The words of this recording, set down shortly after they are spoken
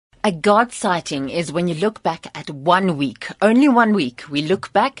A God sighting is when you look back at 1 week, only 1 week. We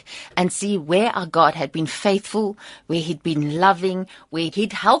look back and see where our God had been faithful, where he'd been loving, where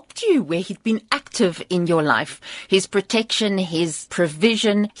he'd helped you, where he'd been active in your life. His protection, his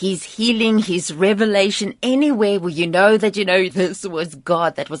provision, his healing, his revelation, anywhere where you know that this was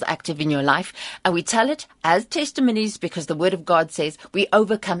God that was active in your life. And we tell it as testimonies because the word of God says we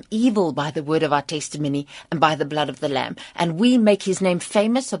overcome evil by the word of our testimony and by the blood of the Lamb. And we make his name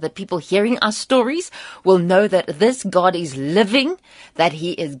famous so that people hearing our stories will know that this God is living, that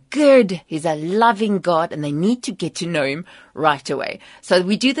he is good, he's a loving God, and they need to get to know him right away. So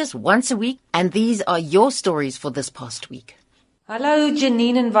we do this once a week, and these are your stories for this past week. Hallo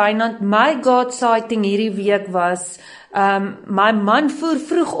Janine en Wynand, my God sighting hierdie week was, my man voer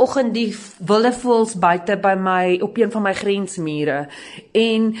vroegoggend die wilde voëls buite by my, op een van my grensmure,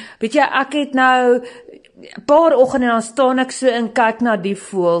 en weet jy, ek het nou, paar oggende dan staan ek so en kyk na die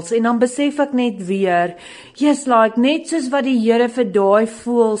voëls, en dan besef ek net weer, yes, like, net soos wat die Here vir daai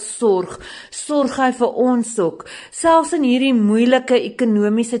voëls sorg hy vir ons ook, selfs in hierdie moeilike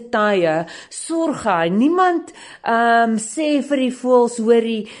ekonomiese tye, sorg hy, niemand sê vir die voëls,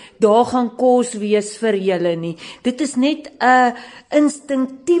 hoorie, daar gaan kos wees vir julle nie, dit is net 'n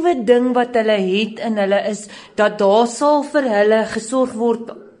instinktiewe ding wat hulle het in hulle is, dat daar sal vir hulle gesorg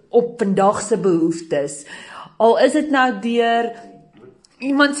word op vandag se behoeftes. Al is dit nou deur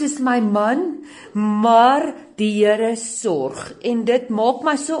iemand soos my man, maar die Here sorg. En dit maak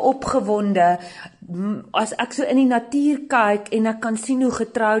my so opgewonde, as ek so in die natuur kyk, en ek kan sien hoe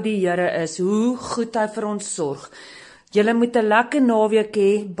getrou die Here is, hoe goed hy vir ons sorg. Julle moet 'n lekker naweek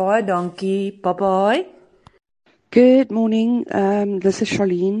hê, baie dankie, bye bye. Good morning, this is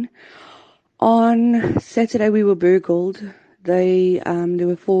Charlene. On Saturday we were burgled. There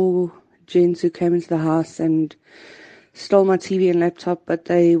were 4 gents who came into the house and stole my TV and laptop, but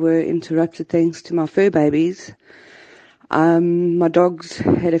they were interrupted thanks to my fur babies. My dogs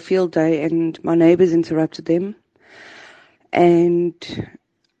had a field day and my neighbors interrupted them. And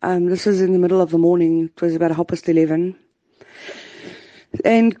this was in the middle of the morning. It was about 11:30.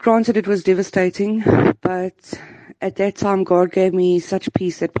 And granted, it was devastating, but at that time, God gave me such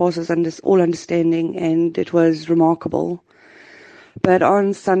peace that passes all understanding, and it was remarkable. But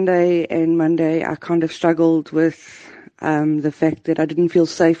on Sunday and Monday, I kind of struggled with the fact that I didn't feel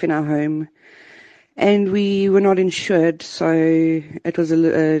safe in our home. And we were not insured, so it was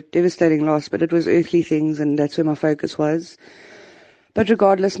a devastating loss, but it was earthly things, and that's where my focus was. But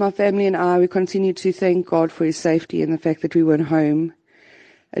regardless, my family and I, we continue to thank God for his safety and the fact that we weren't home.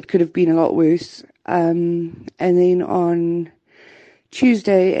 It could have been a lot worse. And then on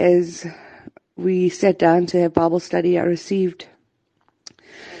Tuesday, as we sat down to have Bible study, I received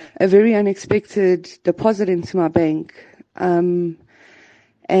a very unexpected deposit into my bank. And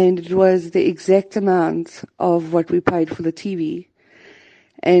it was the exact amount of what we paid for the TV.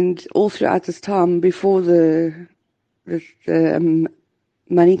 And all throughout this time, before the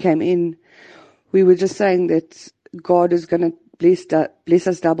money came in, we were just saying that God is going to bless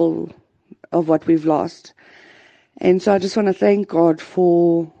us double of what we've lost. And so I just want to thank God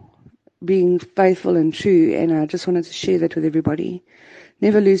for being faithful and true, and I just wanted to share that with everybody.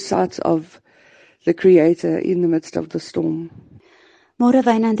 Never lose sight of the Creator in the midst of the storm. Môre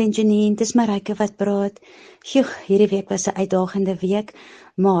Wynand en Janine, dis Marike wat praat. Joe, hierdie week was 'n uitdagende week,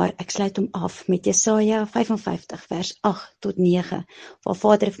 maar ek sluit hom af met Jesaja 55 vers 8 tot 9, waar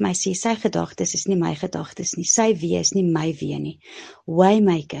Vader vir my sê, sy gedagtes is nie my gedagtes nie, sy wee is nie my wee nie.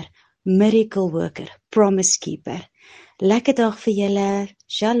 Waymaker, miracle worker, promise keeper. Lekker dag vir julle.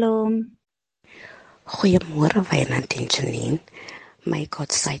 Shalom. Goeiemôre Wynand en Janine. My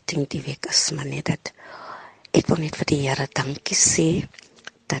God sighting die week is maar net dat ek wil net vir die Here dankie sê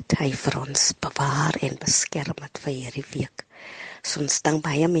dat hy vir ons bewaar en beskerm het vir hierdie week. Soms dan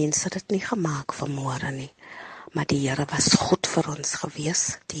baie mense dit nie gemaak vanmôre nie, maar die Here was goed vir ons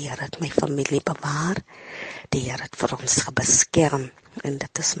gewees. Die Here het my familie bewaar. Die Here het vir ons beskerm, en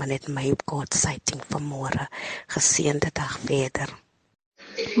dit is maar net my God sighting vanmôre. Geseënde dag verder.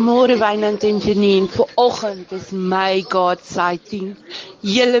 Môre Wynand en Janine, vanoggend is my God sighting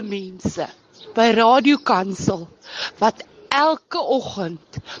julle mense by Radio Kansel wat elke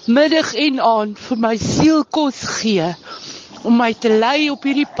oggend, middag en aand vir my siel kos gee om my te lei op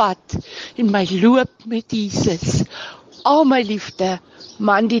hierdie pad en my loop met Jesus. Al my liefde,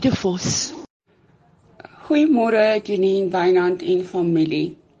 Mandy de Vos. Goeiemôre Janine, Wynand en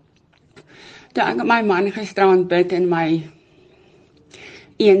familie. Toe ek my man gisterand bid en my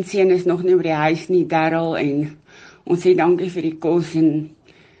een seun is nog nie by die huis nie, Darryl, en ons sê dankie vir die kos, en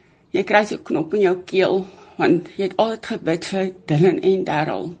jy kry so 'n knop in jou keel, want jy het altyd gebid vir Dylan en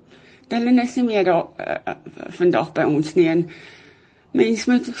Darryl. Dylan is nie meer daar vandag by ons nie. En mens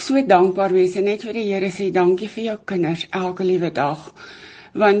moet so dankbaar wees en net vir die Here sê dankie vir jou kinders elke liewe dag.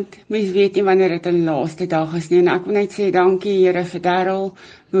 Want mens weet nie wanneer dit 'n laaste dag is nie. En ek wil net sê dankie Here vir Darryl,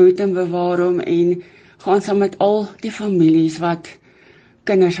 behoed en bewaar hom en gaan saam met al die families wat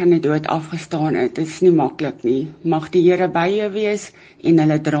kinders aan die dood afgestaan het. Dit is nie maklik nie. Mag die Here by jou wees en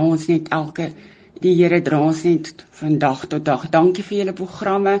hulle dra ons net die Here dra ons net van dag tot dag. Dankie vir julle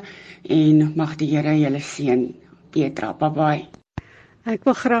programme en mag die Here julle seën. Petra, bye bye. Ek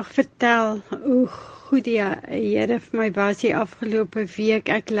wil graag vertel hoe goed die Here vir my was die afgelope week.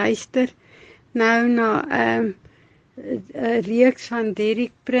 Ek luister nou na 'n reeks van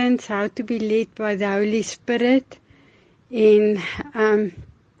Derek Prince, How to be led by the Holy Spirit. En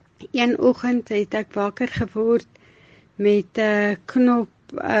een oggend het ek wakker geword met 'n knop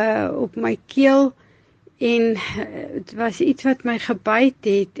op my keel en dit was iets wat my gebyt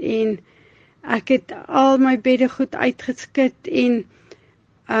het en ek het al my beddegoed uitgeskit en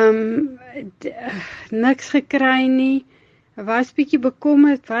niks gekry nie. Ek was bietjie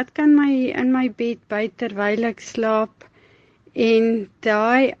bekommerd, wat kan my in my bed byt terwyl ek slaap? En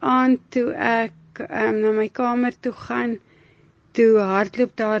daai aand toe ek na my kamer toe gaan, toe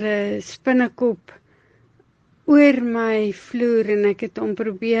hardloop daar 'n spinnekop oor my vloer en ek het hom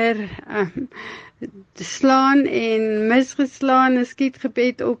probeer slaan en misgeslaan, 'n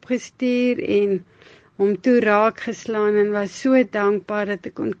skietgebed opgestuur en hom toe raak geslaan en was so dankbaar dat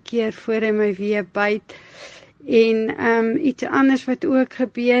ek kon keer voor hy my weer byt. En iets anders wat ook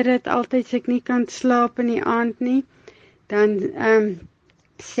gebeur het, altyd as ek nie kan slaap in die aand nie, dan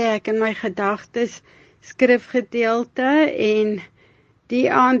sê ek in my gedagtes skrifgedeelte en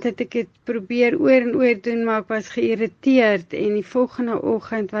die aand het ek dit probeer oor en oor doen, maar ek was geïrriteerd en die volgende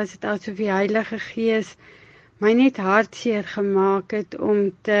oggend was dit asof die Heilige Gees my net hartseer gemaak het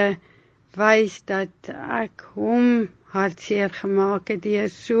om te wys dat ek hom hartseer gemaak het deur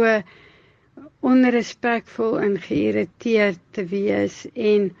so onrespekvol en geïrriteerd te wees.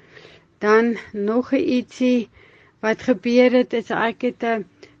 En dan nog 'n ietsie wat gebeur het, is ek het 'n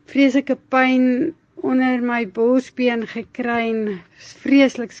vreeslike pyn onder my borsbeen gekry en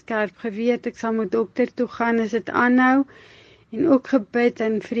vreeslik skerp geweet, ek sal met dokter toe gaan as dit aanhou, en ook gebid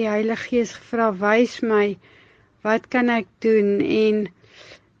en vir die Heilige Gees gevra, wys my, wat kan ek doen? En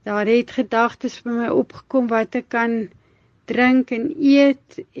daar het gedagtes by my opgekom wat ek kan drink en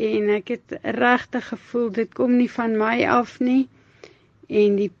eet, en ek het regtig gevoel, dit kom nie van my af nie,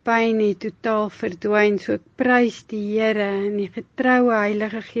 en die pyn het totaal verdwyn, so ek prys die Here en die getroue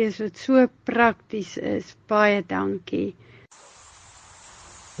Heilige Gees wat so prakties is. Baie dankie.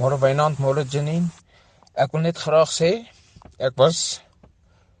 Môre Wynand, môre Janine. Ek wil net graag sê, ek was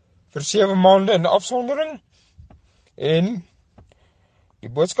vir 7 maande in afsondering en die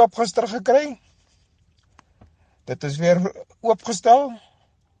boodskap gister gekry. Dit is weer oopgestel.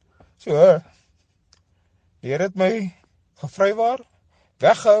 So, die Here het my gevrywaar,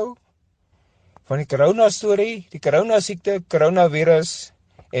 weggehou van die corona storie, die corona siekte, coronavirus,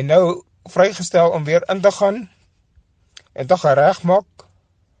 en nou vrygestel om weer in te gaan en te gaan regmaak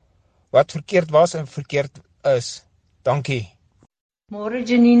wat verkeerd was en verkeerd is. Dankie. Môre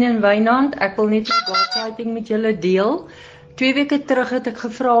Janine en Wynand, ek wil net my Godsightings met julle deel. 2 weke terug het ek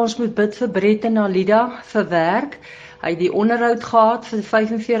gevra ons moet bid vir Brett en Alida vir werk. Hy het die onderhoud gehad vir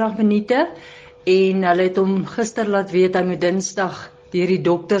 45 minute en hulle het hom gister laat weet hy moet Dinsdag deur die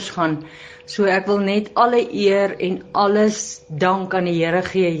dokters gaan. So ek wil net alle eer en alles dank aan die Here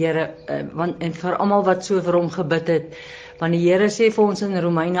gee, Here, en vir almal wat so vir hom gebid het. Want die Here sê vir ons in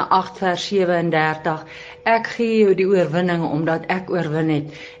Romeine 8 vers 37, ek gee jou die oorwinning omdat ek oorwin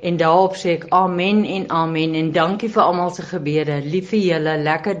het. En daarop sê ek amen en amen en dankie vir almal se gebede. Lief vir julle,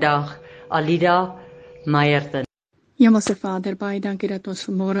 lekker dag. Alida Meyerton. Hemelse Vader, baie dankie dat ons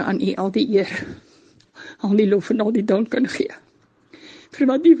vanmôre aan U al die eer, al die lof en al die dank kan gee. Vir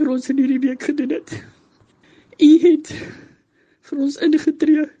wat U vir ons in hierdie week gedoen het. U het vir ons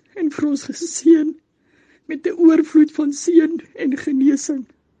ingetree en vir ons geseën met 'n oorvloed van seën en genesing.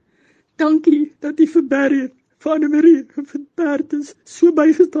 Dankie dat U vir Barry, vir Annemarie en vir Bertus so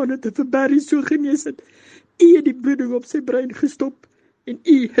bygestaan het en vir Barry so genees het. U het die bloeding op sy brein gestop en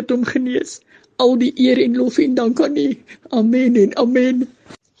U het hom genees. Al die eer en lof en dank aan U. Amen en amen.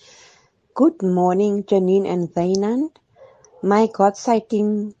 Good morning, Janine and Wynand. My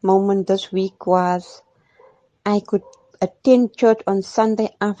God-sighting moment this week was I could attend church on Sunday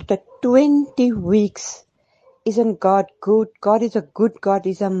after 20 weeks. Isn't God good? God is a good God.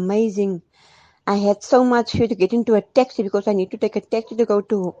 He's amazing. I had so much fear to get into a taxi because I need to take a taxi to go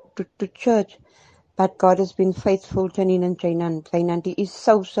to church. But God has been faithful, Janine and Jainan. He is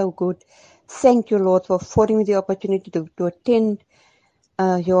so, so good. Thank you, Lord, for affording me the opportunity to attend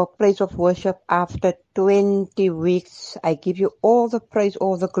your place of worship after 20 weeks. I give you all the praise,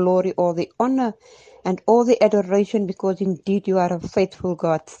 all the glory, all the honor, and all the adoration, because indeed you are a faithful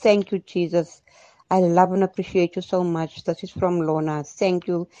God. Thank you, Jesus. I love and appreciate you so much. This is from Lorna. Thank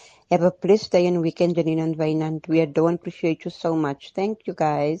you. Have a blessed day and weekend, Janine and Wynand. We adore and appreciate you so much. Thank you,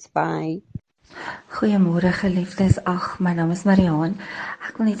 guys. Bye. Goeiemôre geliefdes. Ag, my naam is Mariaan.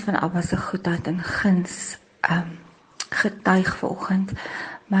 Ek wil net van Abba se goedheid en guns getuig vanoggend.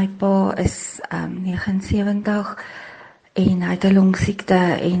 My pa is 79 en hy het 'n longsiekte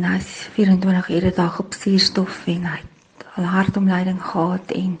en hy's 24 ure 'n dag op suurstof en hy het al hartomleiding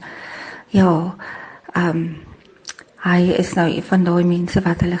gehad en ja, hy is nou een van daai mense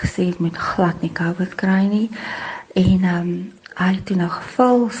wat hulle gesê het moet glad nie COVID kry nie en hy het toe nou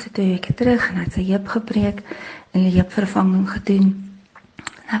geval, so 2 weke terug en hy het sy heup gebreek en die heupvervanging gedoen.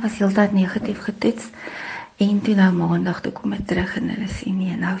 Hy was heeltyd negatief getoets en toe nou maandag toe kom hy terug en hulle sê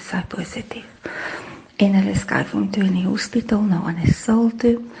nee, nou is hy positief. En hulle skuif hom toe in die hospitaal na aan 'n saal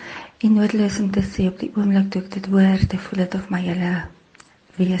toe en noodloos om te sê op die oomblik toe ek dit hoor, te voel dit of my hele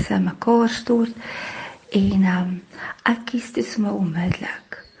wese in mekaar stort en ek kies dus my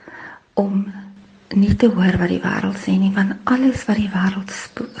onmiddellik om nie te hoor wat die wêreld sê nie, want alles wat die wêreld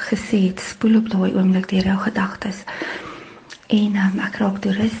gesê het, spoel op daai oomblik deur jou gedagtes. En ek raak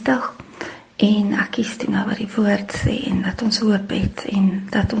toe rustig en ek kies toe nou wat die woord sê en dat ons hoop het en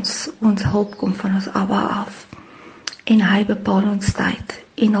dat ons hulp kom van ons Abba af. En hy bepaal ons tyd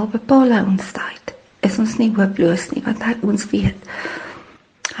en al bepaal hy ons tyd, is ons nie hooploos nie, want hy ons weet,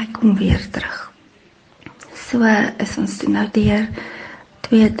 hy kom weer terug. So is ons toe nou deur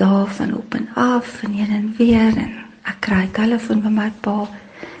 2 dae van op en af en heen en weer en ek kry telefoon by my pa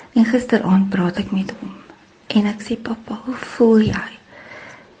en gisteraand praat ek met hom en ek sê papa, hoe voel jy?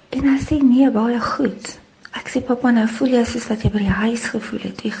 En hy sê nee, baie goed. Ek sê papa, nou voel jy soos wat jy by die huis gevoel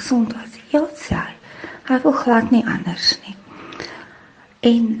het, toe jy gesond was. Ja, sê hy wil glad nie anders nie.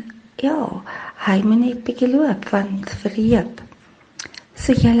 En ja, hy moet net bietjie loop, want vir die heup.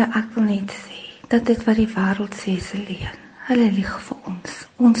 So julle, ek wil net sê, dat dit wat die wêreld sê is 'n leuen. Hulle lieg vir ons.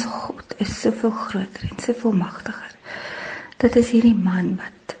 Ons God is soveel groter en soveel magtiger. Dit is hierdie man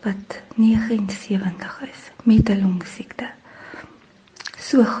wat 79 is, met 'n longsiekte,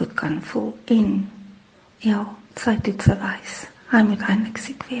 so goed kan voel en ja, sy toetse wys. Hy moet eintlik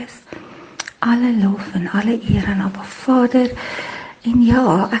siek wees. Alle lof en alle eer aan Abba Vader. En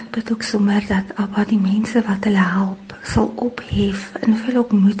ja, ek bid ook sommer dat Abba die mense wat hulle help, sal ophef en vir hulle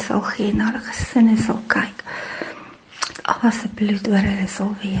ook moed sal gee, na hulle gesinne sal kyk. Abba se bloed oor hulle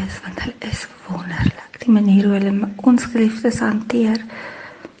sal wees, want hulle is wonderlik. Die manier hoe hulle ons geliefdes hanteer,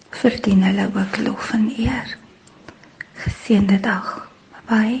 verdien hulle ook lof en eer. Geseënde dag.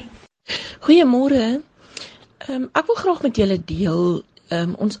 Bye. Goeiemôre. Ek wil graag met julle deel.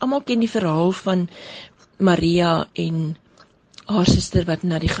 Ons almal ken die verhaal van Maria en haar suster wat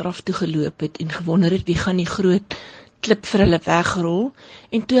na die graf toe geloop het en gewonder het wie gaan die groot klip vir hulle wegrol.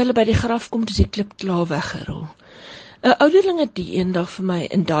 En toe hulle by die graf kom, is die klip klaar weggerol. 'n Ouderling het die eendag vir my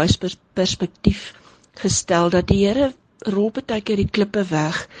in daai perspektief gestel dat die Here rol partykeer die klippe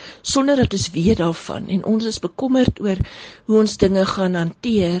weg sonder dat ons weet daarvan en ons is bekommerd oor hoe ons dinge gaan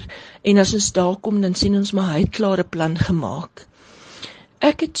hanteer en as ons daar kom dan sien ons maar hy het klaar 'n plan gemaak.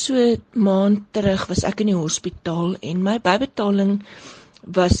 Ek het so 'n maand terug was ek in die hospitaal en my bybetaling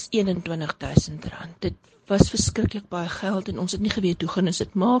was R21,000. Dit was verskriklik baie geld en ons het nie geweet hoe gaan ons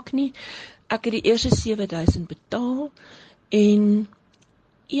dit maak nie. Ek het die eerste R7,000 betaal en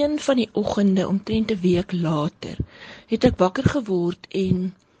een van die oggende, omtrent 'n week later, het ek wakker geword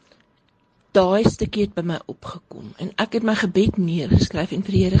en daai stukkie het by my opgekom. En ek het my gebed neergeskryf en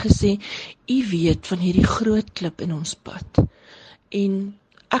vir die Here gesê, U weet van hierdie groot klip in ons pad. En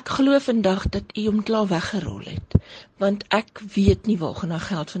ek glo vandag dat U hom klaar weggerol het, want ek weet nie waar gaan daai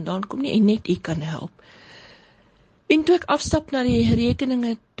geld vandaan kom nie en net U kan help. En toe ek afstap na die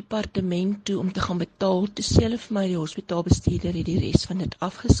rekeninge departement toe om te gaan betaal, toe sê hulle vir my die hospitaalbestuurder het die res van dit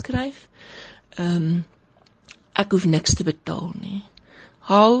afgeskryf. Ek hoef niks te betaal nie.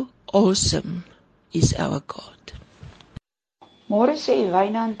 How awesome is our God. Môre sê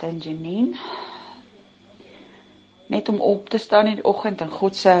Wynand en Janine, net om op te staan in die oggend en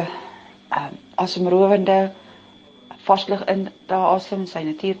God se asemrowende varslig in te asem, sy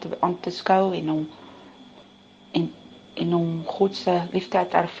natuur te aan te skou en om God se liefde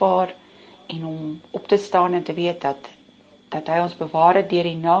te ervaar en om op te staan en te weet dat hy ons bewaar het deur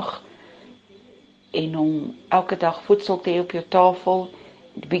die nag en om elke dag voedsel te hê op jou tafel,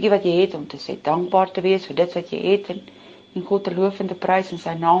 die bietjie wat jy het, om te sê dankbaar te wees vir dit wat jy het en God te loof en te prys en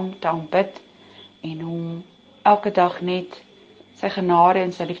sy naam te aanbid en om elke dag net sy genade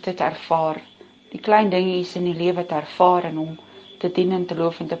en sy liefde te ervaar. Die klein dingetjies in die lewe te ervaar en om te dien en te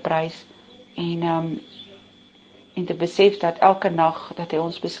loof en te prys en te besef dat elke nag dat hy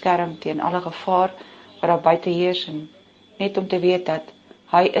ons beskerm teen alle gevaar wat daar buite heers en net om te weet dat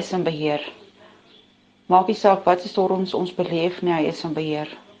hy is in beheer. Maak nie saak wat se storms ons beleef nie, hy is in beheer.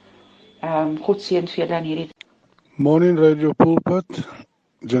 God seën vir julle in hierdie. Morning Radio Pulpit,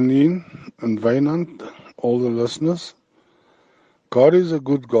 Janine and Wynand, all the listeners. God is a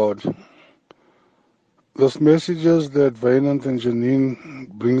good God. Those messages that Wynand and Janine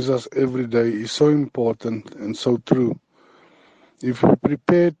brings us every day is so important and so true. If we're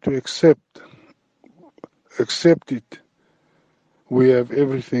prepared to accept it, we have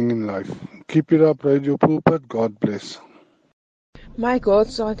everything in life. Keep it up, Radio Pulpit. God bless. My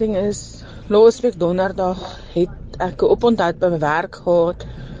Godsighting is, laasweek donderdag het ek 'n oponthoud by my werk gehad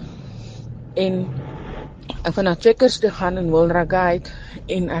en ek van na Checkers toe gaan in Wilragate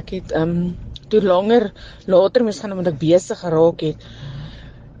en ek het toe later moes gaan omdat ek besig geraak het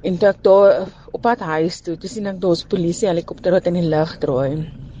en toe ek daar op pad huis toe sien ek daar's polisie helikopter wat in die lug draai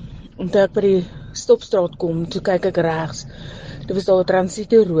en toe ek by die stopstraat kom, toe kyk ek regs, toe was daar 'n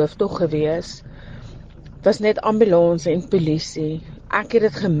transito rooftog gewees. Was net ambulans en polisie. Ek het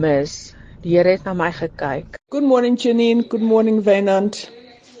dit gemis. Die Here het na my gekyk. Good morning, Janine. Good morning, Wynand.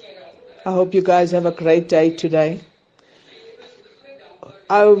 I hope you guys have a great day today.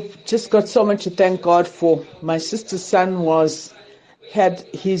 I've just got so much to thank God for. My sister's son had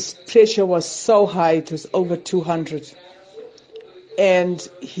his pressure was so high, it was over 200. And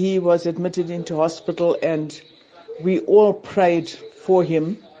he was admitted into hospital and we all prayed for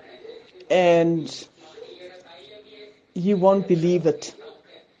him. And you won't believe it.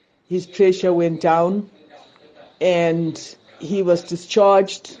 His pressure went down and he was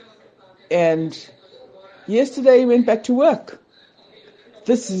discharged and yesterday he went back to work.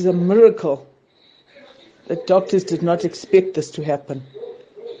 This is a miracle. The doctors did not expect this to happen.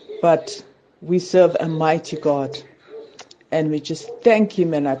 But we serve a mighty God. And we just thank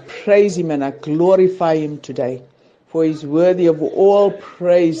him and I praise him and I glorify him today. For he's worthy of all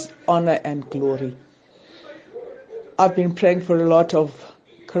praise, honor and glory. I've been praying for a lot of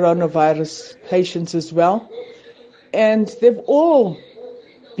coronavirus patients as well. And they've all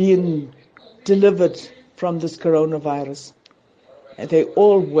been delivered from this coronavirus. And they're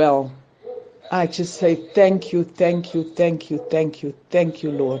all well. I just say thank you, thank you, thank you, thank you, thank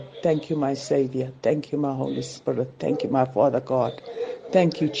you, Lord. Thank you, my Savior. Thank you, my Holy Spirit. Thank you, my Father God.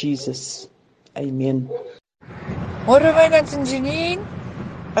 Thank you, Jesus. Amen. Môre Wynand en Janine.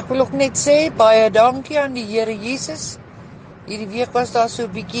 Ek wil ook net sê baie dankie aan die Here Jesus. Hierdie week was daar so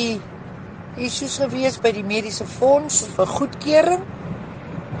 'n bietjie issues gewees by die mediese fonds vir goedkeuring.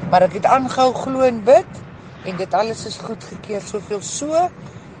 Maar ek het aangehou glo en bid en dit alles is goedgekeur, soveel so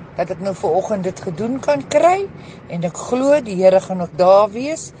dat ek nou vanoggend dit gedoen kan kry en ek glo die Here gaan ook daar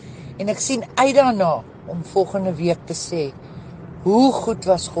wees en ek sien uit daarna om volgende week te sê hoe goed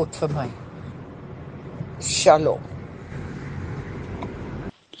was God vir my. Shalom.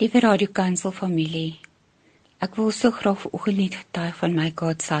 Liewe Radio Kansel familie, ek wil so graag vanoggend net getuig van my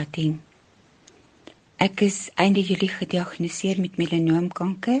Godsighting. Ek is einde Julie gediagnoseer met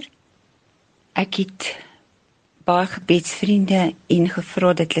melanoomkanker. Ek het baie gebedsvriende en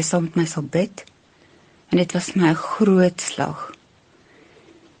gevra dat hulle saam met my sal bid. En dit was my 'n groot slag.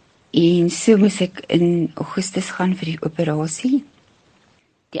 En so moes ek in Augustus gaan vir die operasie.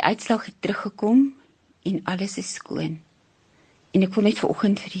 Die uitslag het teruggekom en alles is skoon. En ek wil net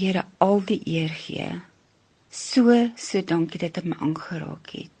vanoggend vir die Here al die eer gee. So dankie dat hy my aangeraak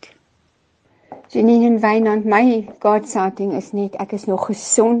het. Janine en Wynand, my Godsighting is net, ek is nog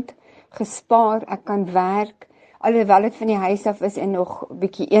gesond, gespaar, ek kan werk, alhoewel ek van die huis af is en nog 'n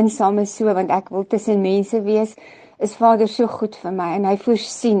bietjie eensaam is so, want ek wil tussen mense wees, is Vader so goed vir my en hy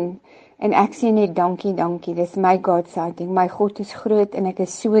voorsien. En ek sê net dankie, dis my Godsighting. My God is groot en ek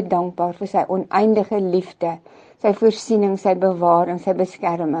is so dankbaar vir sy oneindige liefde, sy voorsiening, sy bewaring, sy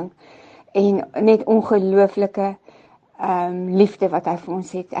beskerming en net ongelooflike liefde wat hy vir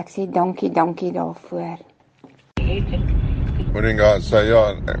ons het. Ek sê dankie daarvoor. Morning guys, so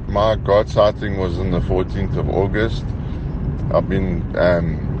yeah, my Godsighting was on the 14th of August. I've been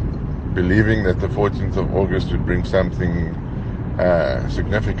believing that the 14th of August would bring something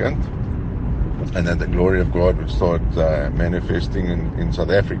significant and that the glory of God would start manifesting in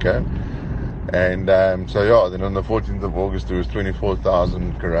South Africa. And then on the 14th of August there was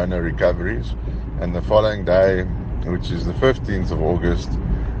 24,000 corona recoveries, and the following day which is the 15th of August,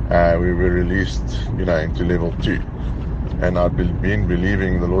 we were released, into level 2. And I've been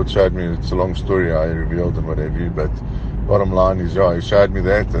believing, the Lord showed me, it's a long story, I revealed and whatever, but bottom line is, He showed me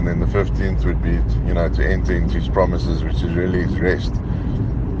that, and then the 15th would be, to enter into His promises, which is really His rest.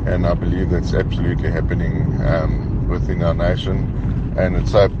 And I believe that's absolutely happening within our nation. And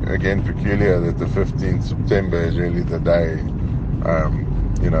it's so, again, peculiar that the 15th September is really the day,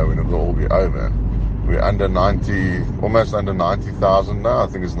 when it will all be over. We're under 90, almost under 90,000 now. I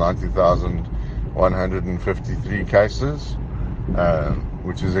think it's 90,153 cases,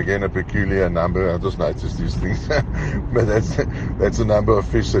 which is again a peculiar number. I just noticed these things, but that's a number of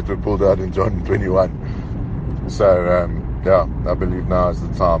fish that were pulled out in John 21. So I believe now is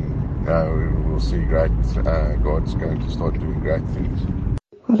the time we will see great. God's going to start doing great things.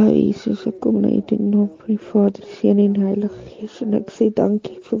 Hallo Jesus, ek kom na U in naam van die Vader, Seun en Heilige Gees, en ek sê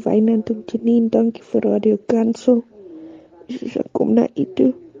dankie vir Wynand en Janine, dankie vir Radio Kansel. Jesus, ek kom na U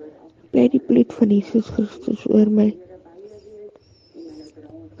toe, bly die bloed van Jesus Christus oor my.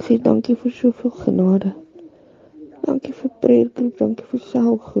 Ek sê dankie vir soveel genade, dankie vir prayergroep, dankie vir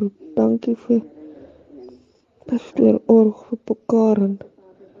selgroep, dankie vir Pastoor Org, vir Pokaren,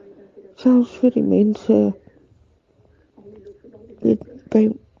 selfs vir die mense by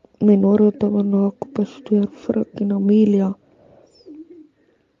Menora Tabernakel, Pastoor Frik en Amelia.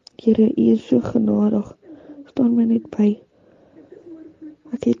 Here, U is so genadig, staan my net by.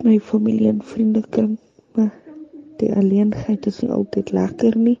 Ek het my familie en vriendekring, maar die alleenheid is nie altyd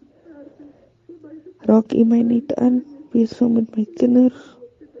lekker nie. Raak U my net aan, wees saam met my kinders,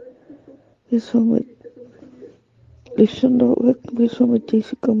 wees saam met Lucinda ook, wees saam met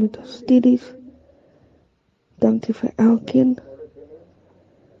Jessica met haar studies. Dankie vir elkeen.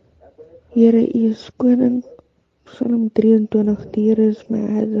 Here, U is koning, Psalm 23, die Here is my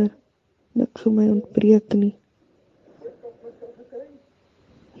herder, niks vir my ontbreek nie.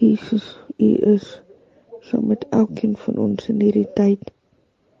 Jesus, U is saam met elkeen van ons in hierdie tyd,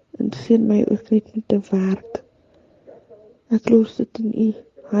 en seën my ook net met die werk. Ek los dit in U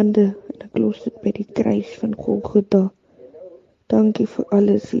hande, en ek los dit by die kruis van Golgotha. Dankie vir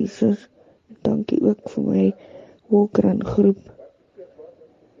alles, Jesus, en dankie ook vir my Walkrun groep.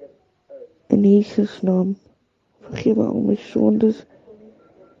 In Jesus naam, vergewe al my sondes.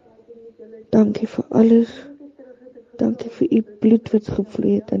 Dankie vir alles. Dankie vir U bloed wat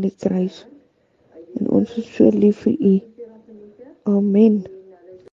gevloei het aan die kruis. En ons is so lief vir U. Amen.